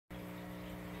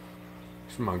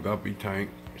It's my Guppy tank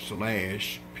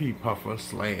slash pea puffer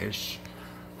slash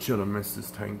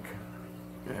Chetumalensis tank.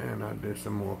 And I did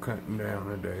some more cutting down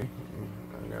today.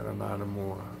 I got a lot of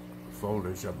more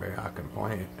foliage up there I can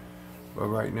plant. But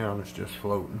right now it's just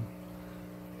floating.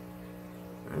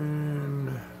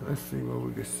 And let's see what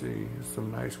we can see. There's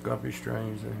some nice Guppy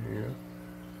strains in here.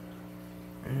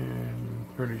 And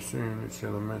pretty soon the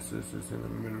Chetumalensis is in the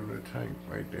middle of the tank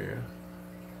right there.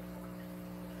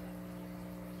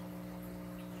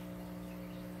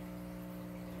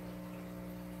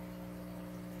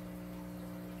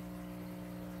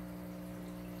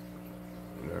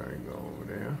 There you go over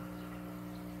there.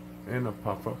 And a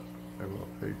puffer, a little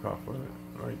pea puffer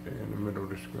right there in the middle of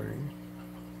the screen.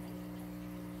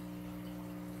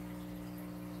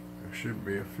 There should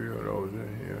be a few of those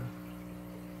in here.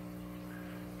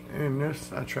 And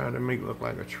this I tried to make look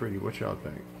like a tree. What y'all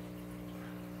think?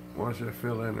 Once it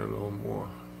fill in a little more,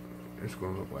 it's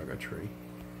gonna look like a tree.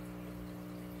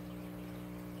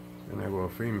 And there go a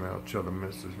female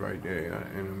Chetumalensis right there,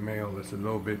 and a male that's a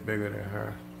little bit bigger than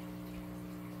her.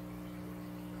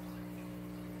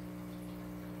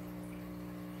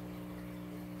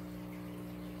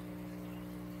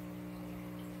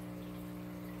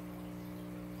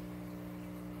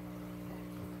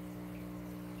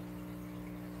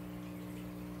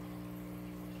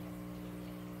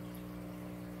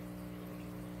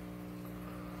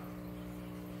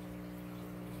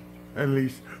 At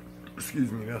least,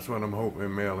 excuse me, that's what I'm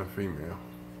hoping, male and female.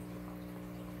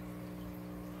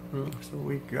 So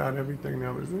we got everything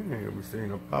that was in here. We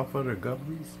seen a puffer, the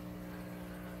Guppies.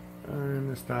 And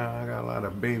this time I got a lot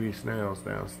of baby snails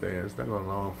downstairs. They got a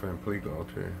long fin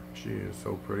Plecos too. She is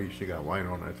so pretty, she got white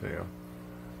on her tail.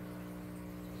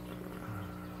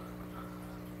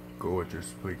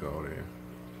 Gorgeous Plecos there.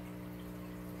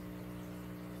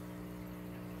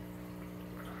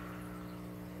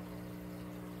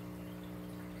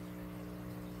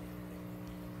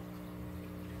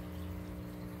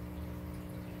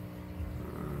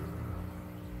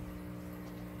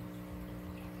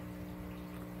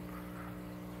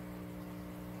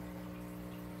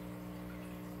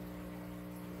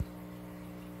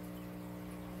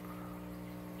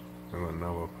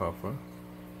 Another puffer.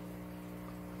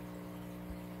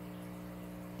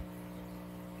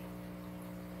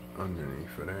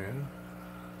 Underneath of there.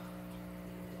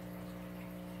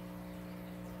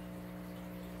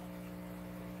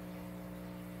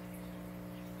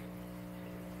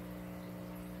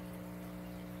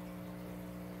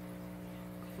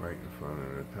 Right in front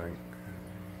of the tank.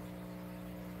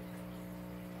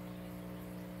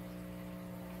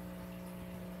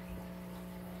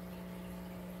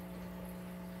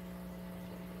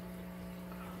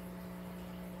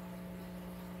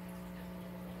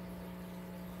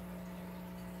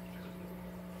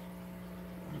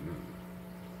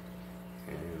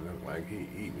 Like he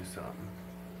eating something.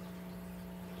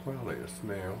 Probably a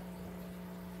snail.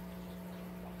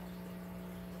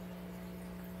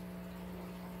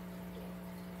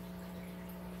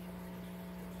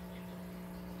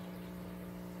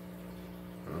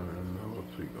 Another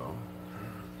Plecos.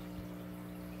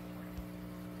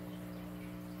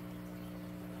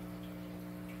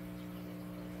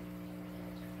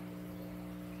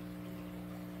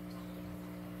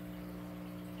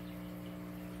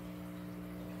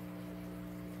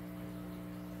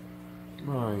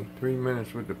 Alright, 3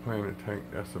 minutes with the planter tank,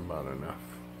 that's about enough.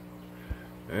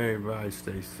 Everybody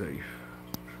stay safe.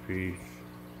 Peace.